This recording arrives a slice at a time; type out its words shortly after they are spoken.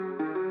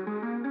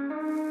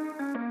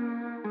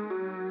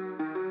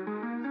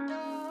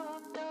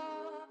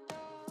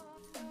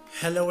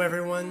Hello,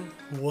 everyone.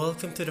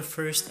 Welcome to the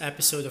first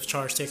episode of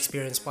Charge to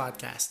Experience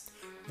podcast,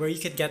 where you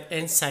could get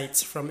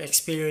insights from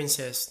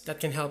experiences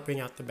that can help bring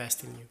out the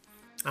best in you.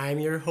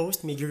 I'm your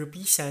host, Miguru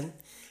Pisan,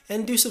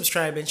 and do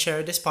subscribe and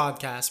share this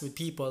podcast with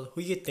people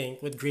who you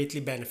think would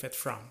greatly benefit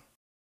from.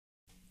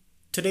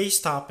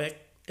 Today's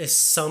topic is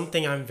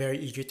something I'm very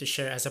eager to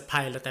share as a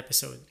pilot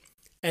episode,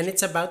 and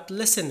it's about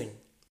listening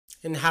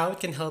and how it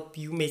can help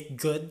you make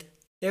good,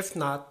 if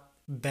not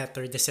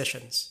better,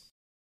 decisions.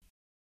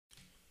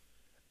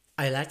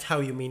 I like how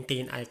you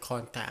maintain eye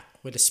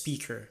contact with the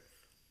speaker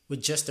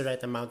with just the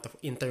right amount of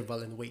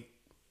interval and weight.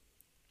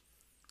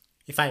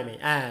 If I may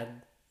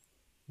add,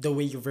 the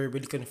way you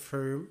verbally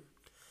confirm,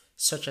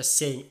 such as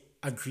saying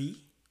agree,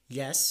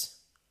 yes,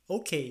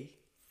 okay,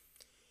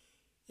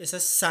 is a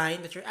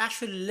sign that you're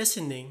actually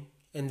listening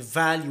and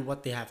value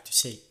what they have to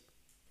say.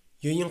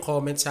 Yun yung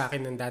comment sa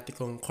akin ng dati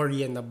kong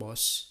Korean na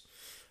boss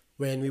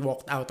when we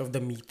walked out of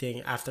the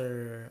meeting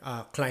after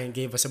a client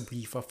gave us a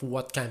brief of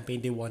what campaign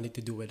they wanted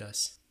to do with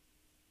us.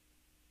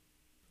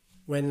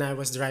 When I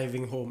was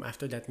driving home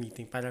after that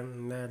meeting,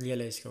 parang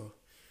na-realize ko,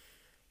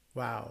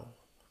 wow,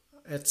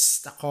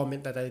 it's a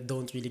comment that I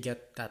don't really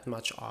get that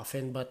much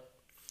often. But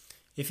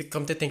if you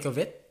come to think of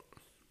it,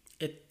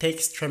 it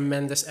takes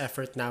tremendous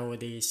effort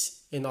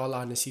nowadays, in all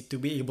honesty, to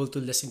be able to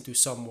listen to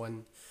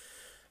someone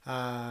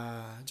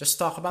just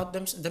talk about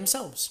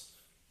themselves.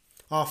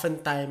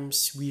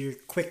 Oftentimes, we're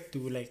quick to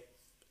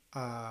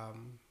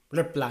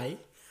reply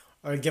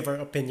or give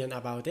our opinion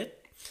about it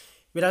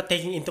without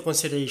taking into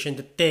consideration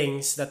the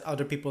things that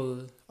other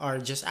people are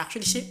just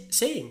actually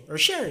saying or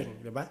sharing,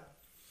 diba?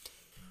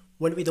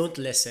 When we don't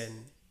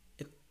listen,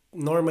 it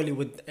normally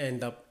would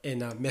end up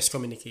in a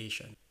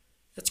miscommunication.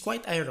 It's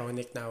quite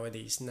ironic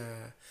nowadays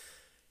na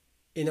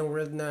in a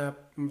world na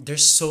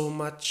there's so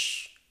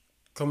much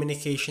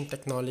communication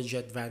technology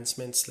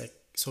advancements like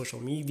social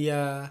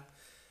media,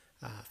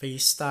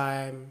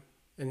 FaceTime,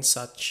 and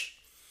such,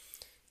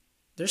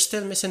 there's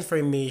still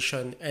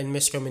misinformation and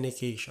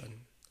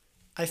miscommunication.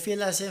 I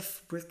feel as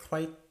if we're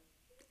quite,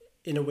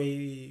 in a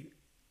way,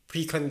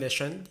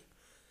 preconditioned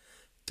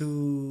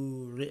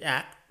to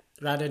react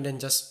rather than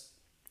just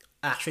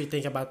actually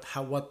think about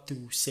what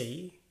to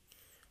say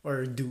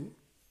or do.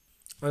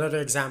 Another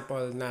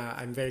example na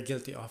I'm very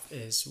guilty of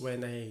is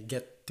when I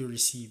get to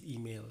receive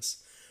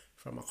emails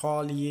from a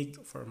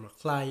colleague, from a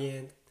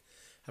client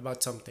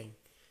about something.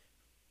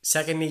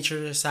 Second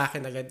nature sa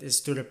akin agad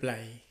is to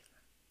reply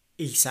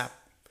ASAP.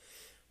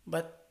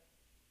 But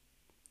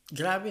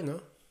grabe,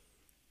 no?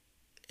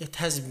 It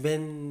has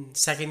been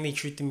second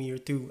nature to me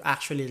to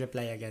actually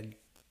reply agad.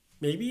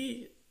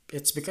 Maybe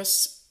it's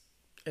because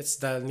it's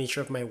the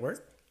nature of my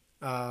work.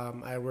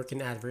 I work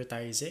in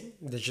advertising,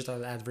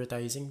 digital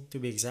advertising to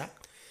be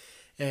exact.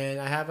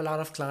 And I have a lot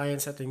of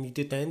clients that I need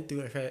to tend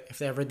to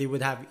if ever they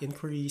would have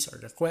inquiries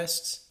or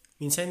requests.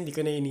 Minsan hindi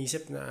ko na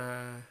inisip na,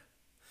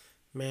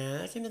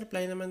 man, I can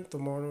reply naman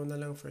tomorrow na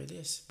lang for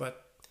this. But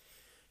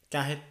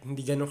kahit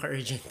hindi ganun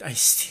ka-urgent, I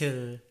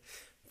still,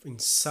 in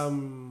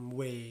some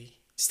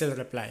way, still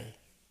reply.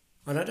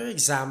 Another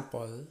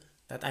example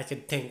that I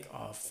could think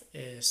of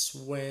is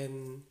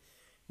when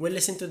we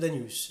listen to the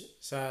news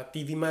sa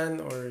TV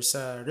man or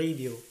sa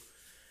radio.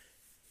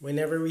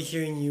 Whenever we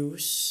hear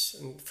news,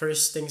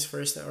 first things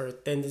first, or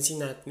tendency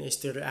natin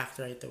is to react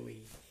right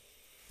away.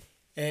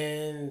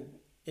 And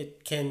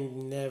it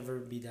can never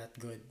be that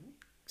good.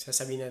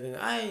 Sasabihin natin,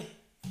 ay,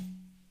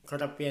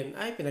 corrupt yan.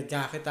 Ay,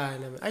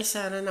 pinagkakitaan naman. Ay,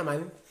 sana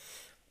naman.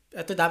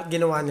 Ito dapat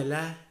ginawa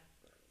nila.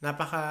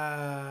 Napaka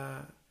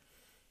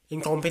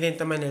incompetent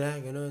naman nila.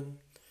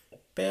 Ganun.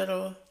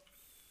 Pero,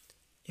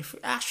 if we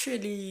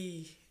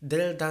actually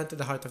drill down to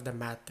the heart of the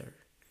matter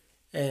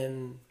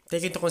and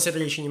take into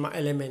consideration yung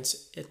mga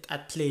elements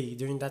at play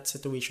during that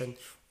situation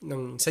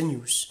sa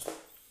news,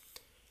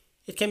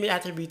 it can be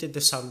attributed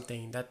to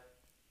something that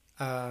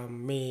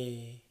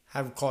may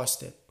have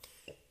caused it.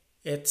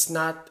 It's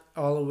not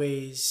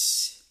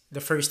always the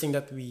first thing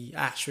that we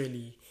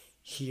actually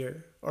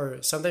hear,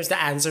 or sometimes the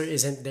answer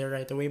isn't there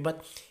right away.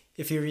 But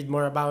if you read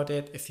more about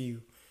it, if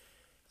you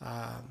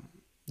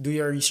do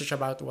your research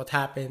about what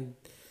happened,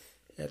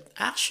 it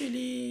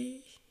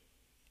actually,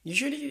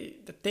 usually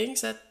the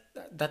things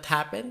that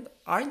happened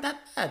aren't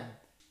that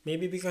bad.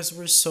 Maybe because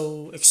we're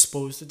so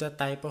exposed to that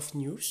type of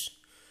news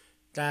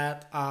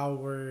that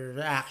our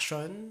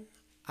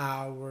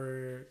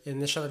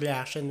initial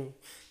reaction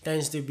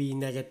tends to be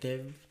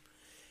negative,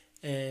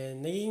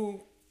 and naging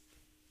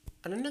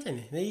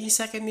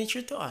second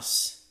nature to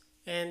us.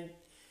 And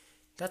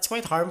that's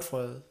quite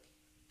harmful,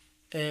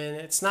 and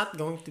it's not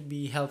going to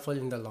be helpful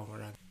in the long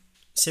run.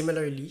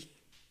 Similarly,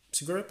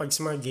 siguro pag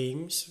sa mga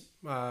games,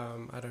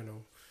 I don't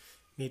know,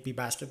 maybe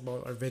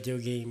basketball or video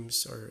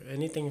games or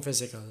anything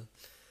physical,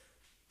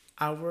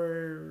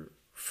 our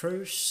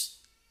first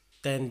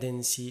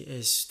tendency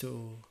is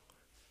to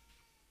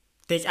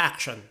take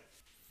action.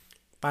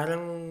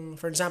 Parang,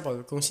 for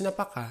example, kung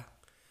sinapak ka,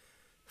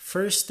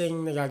 first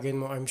thing na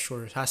gagawin mo, I'm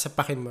sure,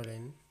 sasapakin mo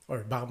rin.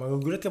 Or baka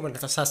magugulat ka mo na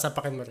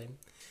sasapakin mo rin.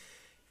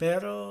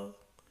 Pero,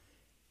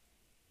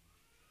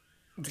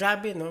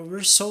 Grabe, no?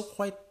 We're so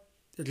quite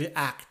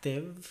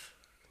reactive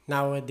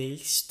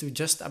nowadays to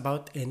just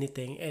about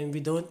anything, and we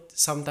don't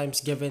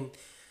sometimes give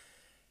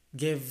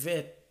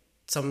it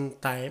some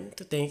time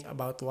to think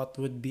about what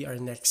would be our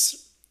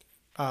next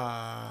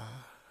uh,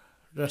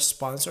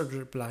 response or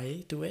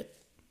reply to it.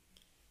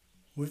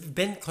 We've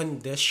been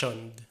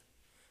conditioned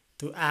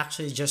to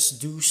actually just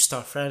do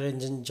stuff rather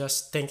than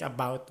just think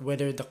about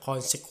whether the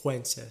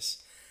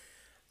consequences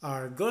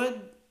are good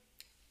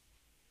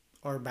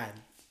or bad.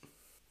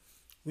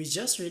 We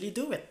just really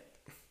do it.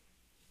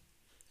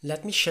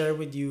 Let me share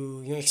with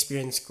you yung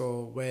experience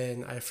ko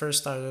when I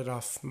first started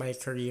off my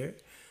career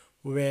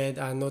with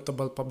a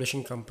notable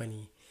publishing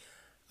company.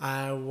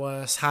 I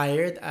was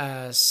hired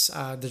as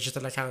a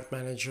digital account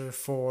manager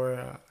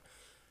for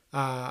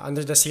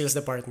under the sales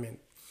department.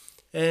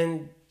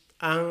 And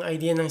ang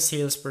idea ng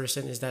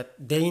salesperson is that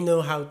they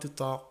know how to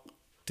talk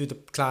to the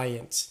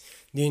clients.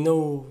 They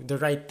know the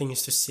right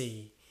things to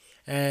say.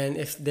 And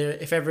if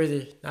ever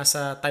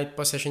nasa tight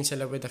position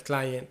sila with the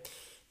client,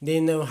 they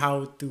know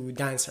how to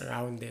dance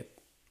around it.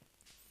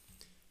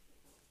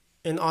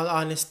 In all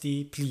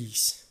honesty,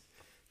 please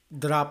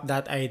drop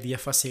that idea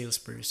of a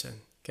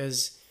salesperson,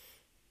 because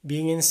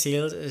being in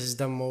sales is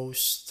the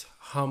most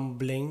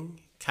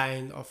humbling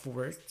kind of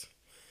work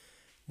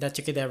that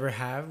you could ever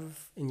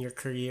have in your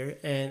career.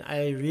 And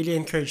I really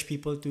encourage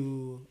people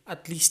to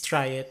at least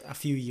try it a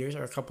few years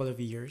or a couple of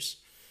years.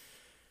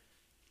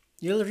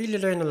 You'll really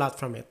learn a lot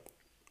from it.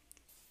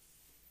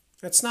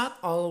 It's not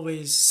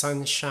always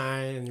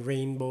sunshine and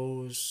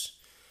rainbows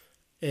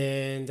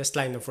in this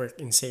line of work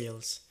in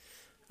sales.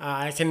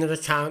 I can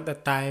recount the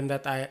time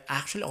that I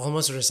actually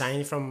almost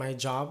resigned from my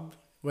job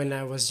when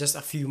I was just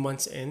a few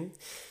months in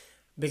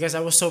because I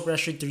was so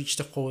pressured to reach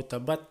the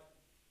quota. But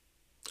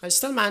I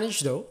still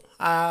managed though.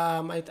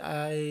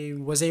 I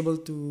was able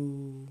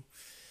to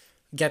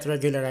get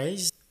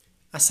regularized.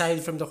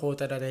 Aside from the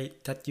quota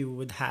that you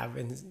would have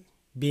in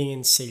being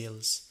in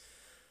sales,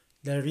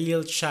 the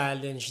real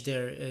challenge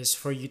there is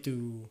for you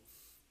to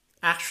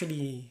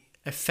actually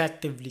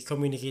effectively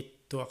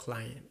communicate to a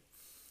client.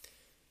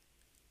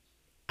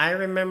 I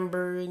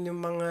remember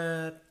yung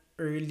mga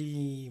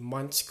early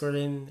months ko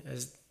rin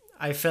as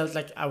I felt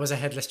like I was a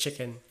headless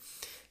chicken.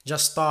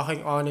 Just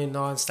talking on and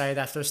on, slide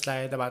after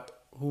slide about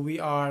who we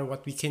are,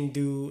 what we can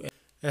do,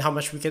 and how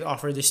much we can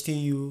offer this to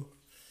you.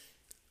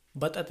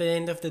 But at the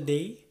end of the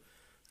day,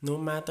 no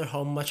matter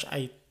how much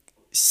I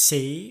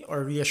say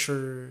or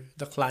reassure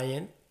the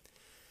client,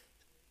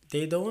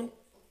 they don't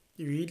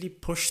really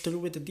push through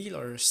with the deal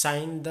or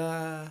sign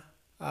the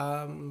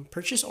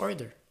purchase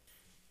order.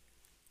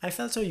 I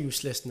felt so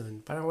useless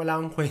nun. Parang wala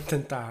akong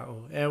kwentang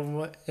tao.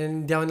 And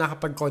hindi ako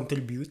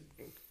nakapag-contribute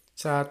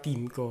sa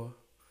team ko.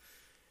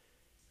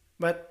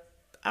 But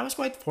I was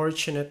quite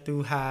fortunate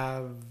to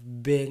have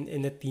been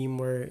in a team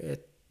where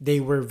they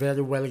were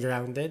very well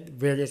grounded,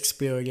 very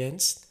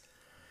experienced,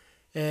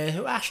 and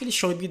who actually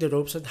showed me the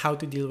ropes on how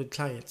to deal with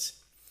clients.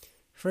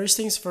 First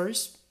things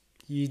first,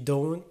 you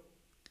don't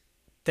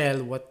tell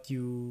what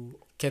you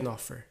can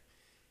offer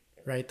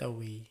right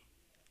away.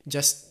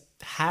 Just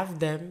have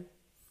them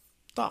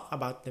talk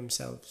about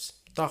themselves,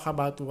 talk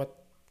about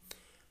what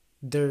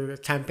their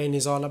campaign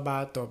is all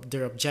about, or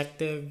their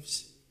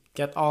objectives,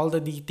 get all the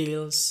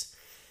details.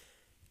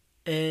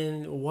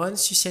 And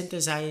once you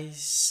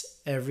synthesize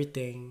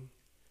everything,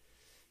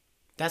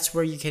 that's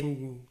where you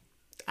can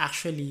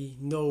actually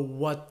know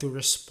what to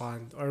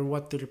respond or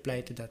what to reply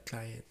to that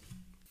client.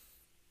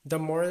 The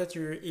more that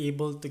you're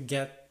able to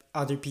get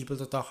other people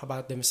to talk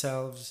about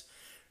themselves,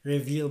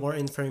 reveal more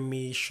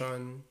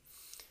information,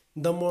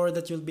 the more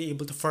that you'll be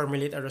able to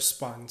formulate a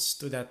response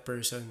to that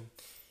person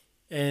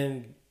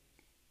and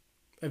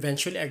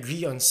eventually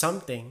agree on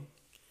something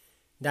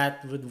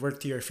that would work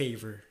to your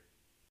favor.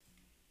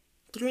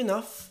 True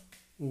enough,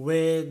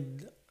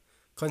 with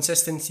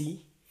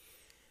consistency,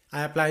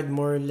 I applied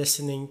more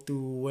listening to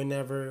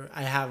whenever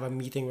I have a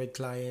meeting with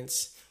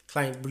clients,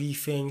 client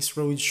briefings,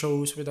 road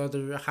shows with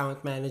other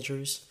account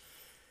managers.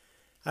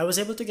 I was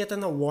able to get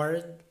an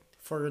award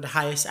for the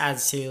highest ad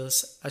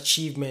sales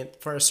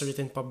achievement for a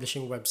certain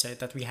publishing website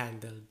that we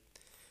handled.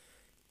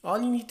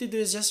 All you need to do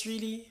is just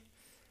really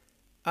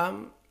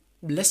um,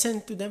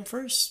 listen to them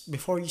first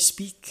before you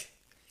speak.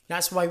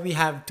 That's why we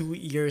have two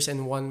ears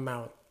and one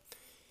mouth.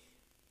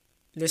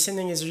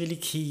 Listening is really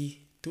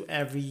key to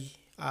every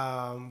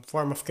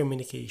form of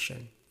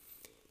communication.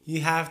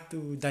 You have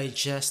to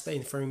digest the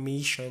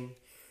information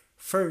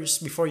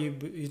first before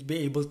you'd be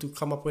able to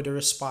come up with a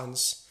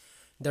response,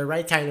 the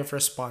right kind of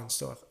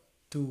response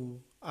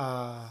to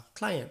a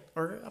client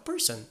or a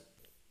person.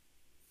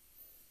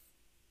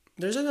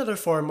 There's another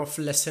form of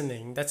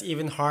listening that's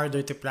even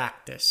harder to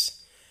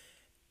practice,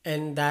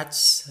 and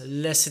that's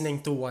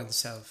listening to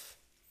oneself.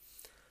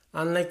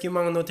 Unlike yung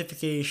mga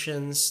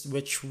notifications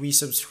which we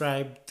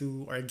subscribe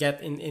to or get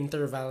in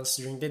intervals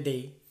during the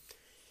day,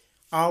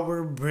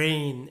 our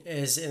brain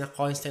is in a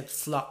constant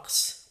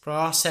flux,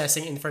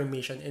 processing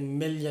information in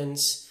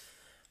millions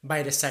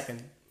by the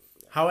second.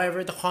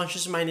 However, the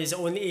conscious mind is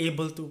only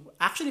able to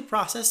actually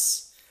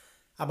process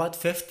about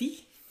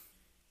 50.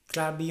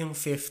 Grabe yung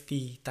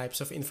 50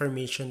 types of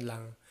information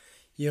lang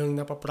yung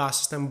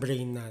napaprocess ng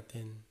brain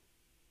natin.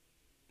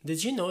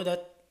 Did you know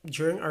that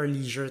during our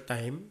leisure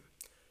time,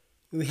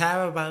 we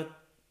have about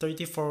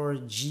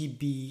 34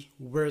 GB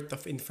worth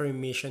of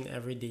information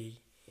every day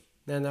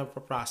na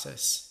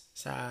napaprocess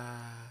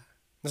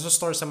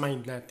nasa-store sa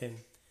mind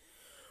natin.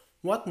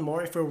 What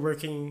more if we're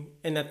working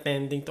and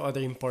attending to other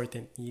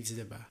important needs,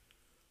 diba?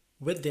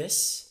 With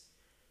this,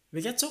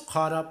 we get so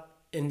caught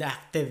up in the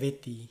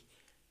activity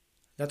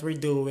that we're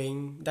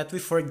doing that we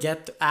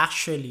forget to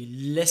actually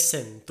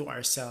listen to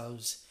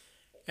ourselves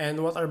and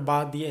what our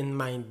body and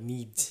mind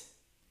needs.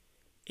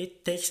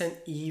 It takes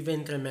an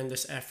even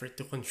tremendous effort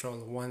to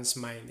control one's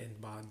mind and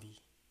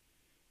body.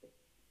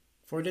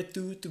 For the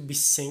two to be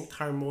synced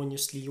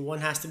harmoniously,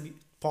 one has to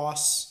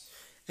pause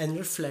and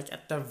reflect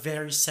at the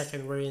very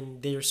second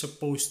wherein they're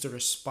supposed to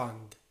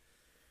respond.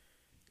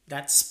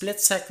 That split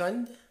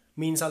second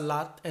means a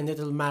lot and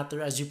it'll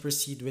matter as you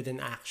proceed with an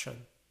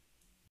action.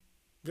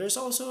 There's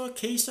also a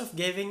case of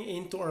giving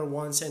in to our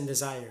wants and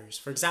desires.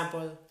 For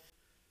example,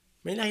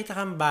 may nakita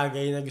kang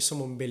bagay na gusto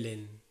mong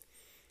bilhin.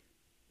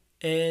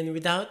 And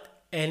without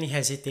any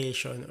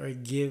hesitation or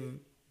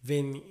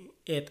giving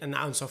it an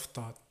ounce of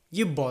thought,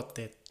 you bought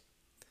it.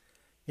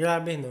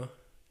 Grabe, no?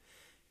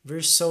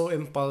 We're so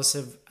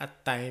impulsive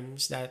at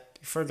times that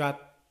we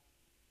forgot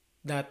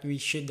that we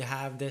should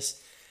have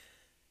this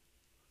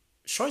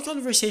short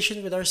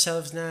conversation with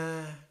ourselves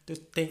na to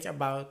think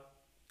about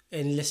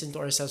and listen to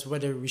ourselves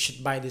whether we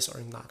should buy this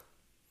or not.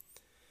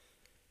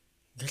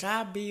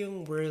 Grabe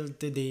yung world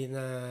today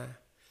na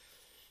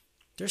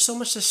there's so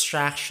much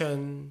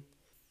distraction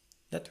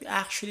that we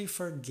actually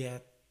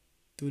forget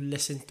to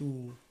listen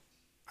to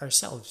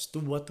ourselves, to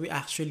what we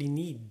actually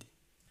need.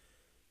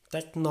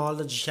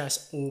 Technology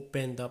has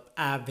opened up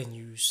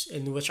avenues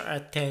in which our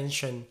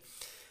attention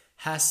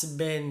has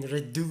been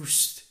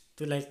reduced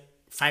to like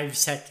 5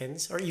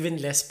 seconds or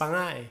even less pa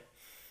nga eh.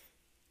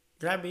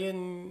 Grabe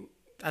yun,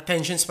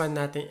 attention span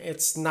natin,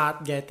 it's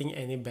not getting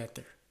any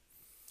better.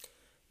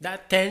 The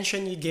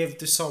attention you give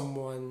to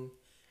someone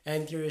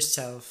and to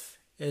yourself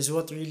is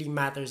what really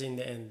matters in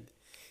the end.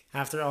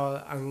 After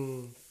all,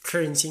 ang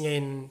currency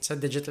ngayon sa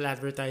digital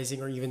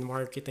advertising or even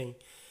marketing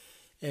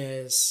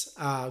is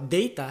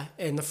data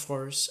and of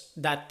course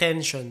the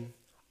attention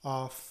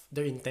of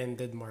their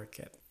intended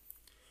market.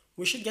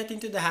 We should get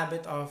into the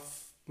habit of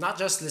not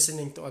just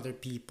listening to other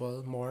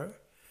people more,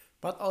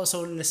 but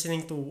also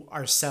listening to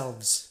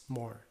ourselves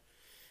more.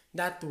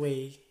 That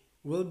way,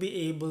 we'll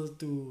be able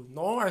to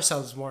know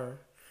ourselves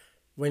more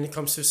when it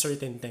comes to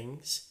certain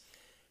things,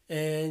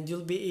 and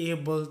you'll be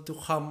able to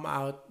come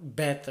out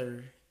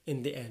better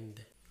in the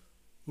end.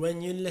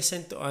 When you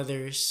listen to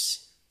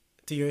others,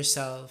 to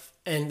yourself,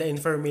 and the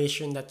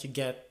information that you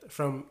get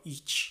from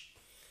each,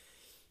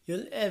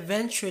 you'll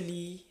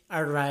eventually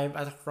arrive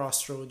at a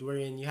crossroad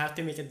wherein you have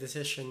to make a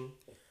decision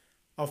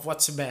of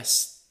what's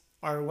best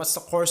or what's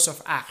the course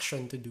of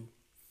action to do.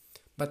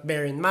 But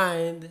bear in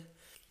mind,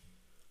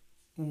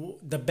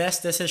 the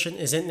best decision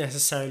isn't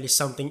necessarily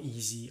something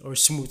easy or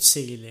smooth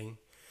sailing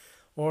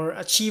or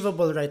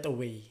achievable right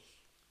away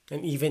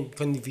and even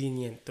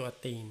convenient to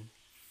attain.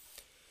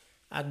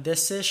 A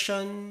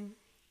decision,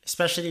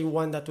 especially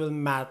one that will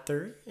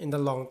matter in the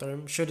long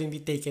term, shouldn't be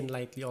taken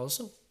lightly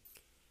also.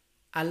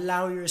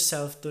 Allow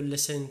yourself to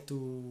listen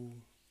to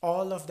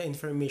all of the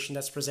information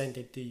that's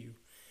presented to you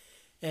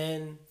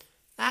and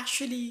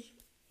actually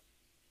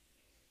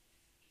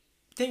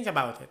think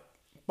about it,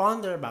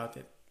 ponder about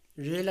it,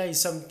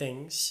 realize some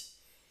things,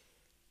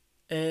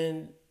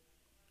 and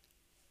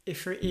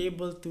if you're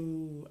able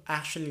to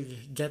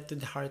actually get to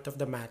the heart of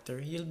the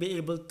matter, you'll be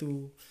able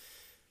to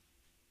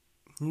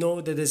know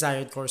the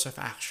desired course of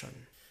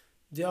action.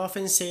 They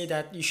often say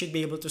that you should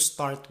be able to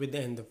start with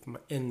the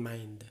in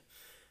mind.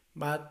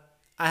 But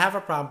I have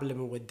a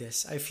problem with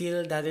this. I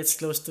feel that it's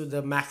close to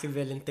the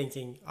Machiavellian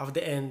thinking of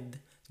the end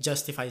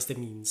justifies the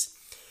means.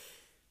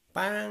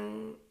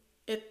 Parang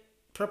it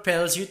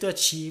propels you to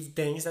achieve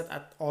things that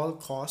at all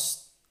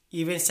costs,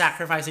 even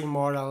sacrificing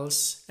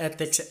morals,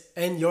 ethics,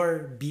 and your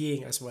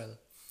being as well.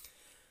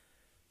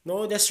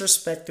 No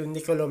disrespect to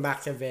Niccolo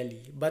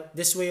Machiavelli, but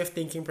this way of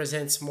thinking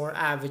presents more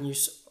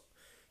avenues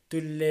to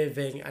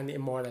living an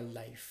immoral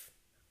life.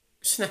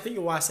 Gusto natin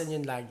iwasan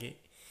yun lagi.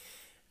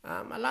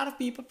 A lot of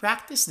people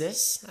practice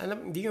this.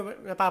 Alam, hindi nyo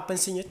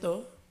napapansin nyo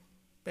to.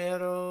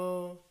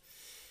 Pero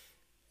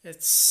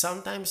it's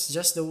sometimes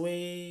just the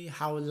way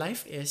how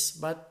life is.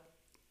 But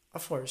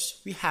of course,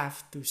 we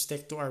have to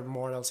stick to our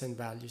morals and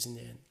values in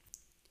the end.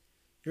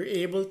 You're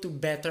able to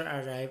better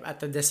arrive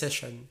at a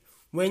decision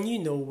when you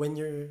know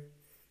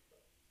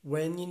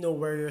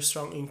where your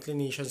strong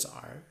inclinations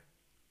are,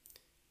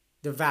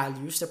 the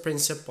values, the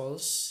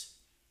principles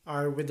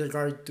are with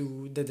regard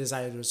to the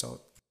desired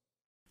result.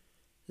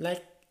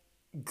 Like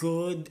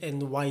good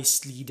and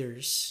wise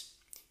leaders,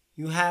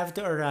 you have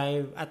to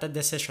arrive at a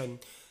decision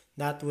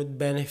that would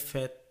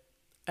benefit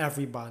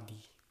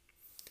everybody.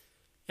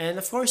 And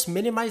of course,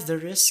 minimize the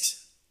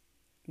risks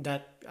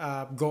that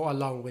go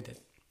along with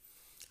it.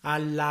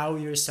 Allow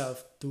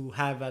yourself to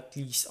have at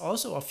least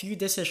also a few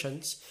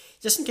decisions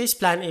just in case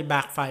plan A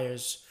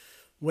backfires.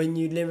 When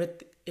you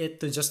limit it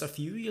to just a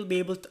few, you'll be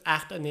able to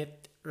act on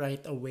it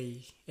right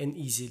away and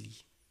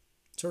easily.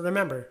 So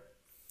remember,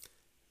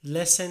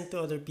 listen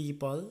to other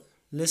people,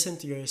 listen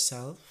to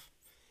yourself.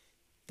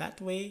 That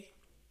way,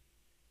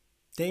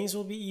 things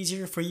will be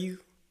easier for you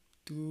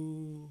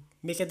to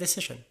make a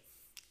decision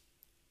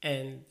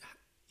and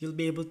you'll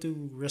be able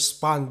to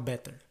respond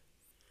better.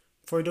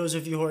 For those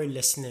of you who are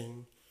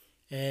listening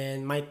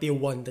and might be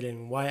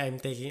wondering why I'm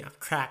taking a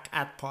crack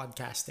at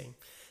podcasting,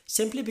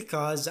 simply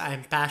because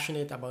I'm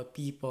passionate about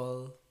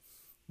people,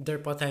 their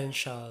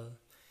potential,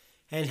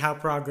 and how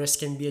progress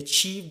can be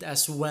achieved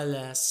as well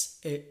as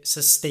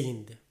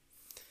sustained.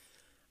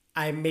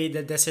 I made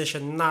the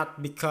decision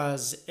not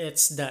because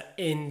it's the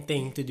in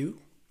thing to do,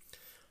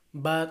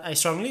 but I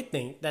strongly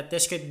think that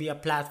this could be a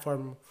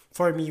platform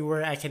for me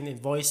where I can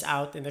voice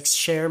out and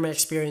share my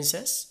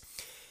experiences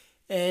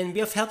and be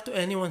of help to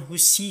anyone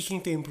who's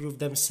seeking to improve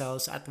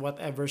themselves at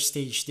whatever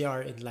stage they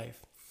are in life.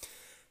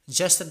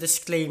 Just a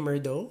disclaimer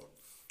though,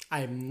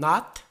 I'm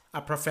not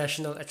a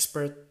professional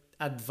expert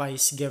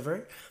advice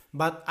giver,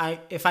 but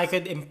if I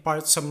could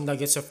impart some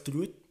nuggets of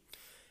truth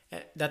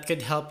that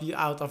could help you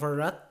out of a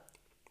rut,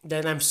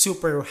 then I'm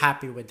super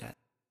happy with that.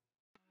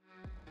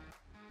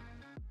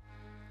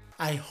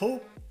 I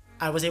hope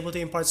I was able to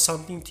impart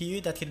something to you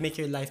that could make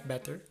your life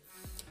better.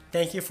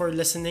 Thank you for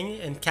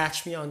listening and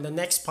catch me on the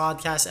next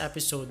podcast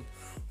episode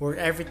where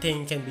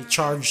everything can be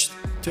charged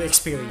to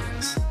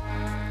experience.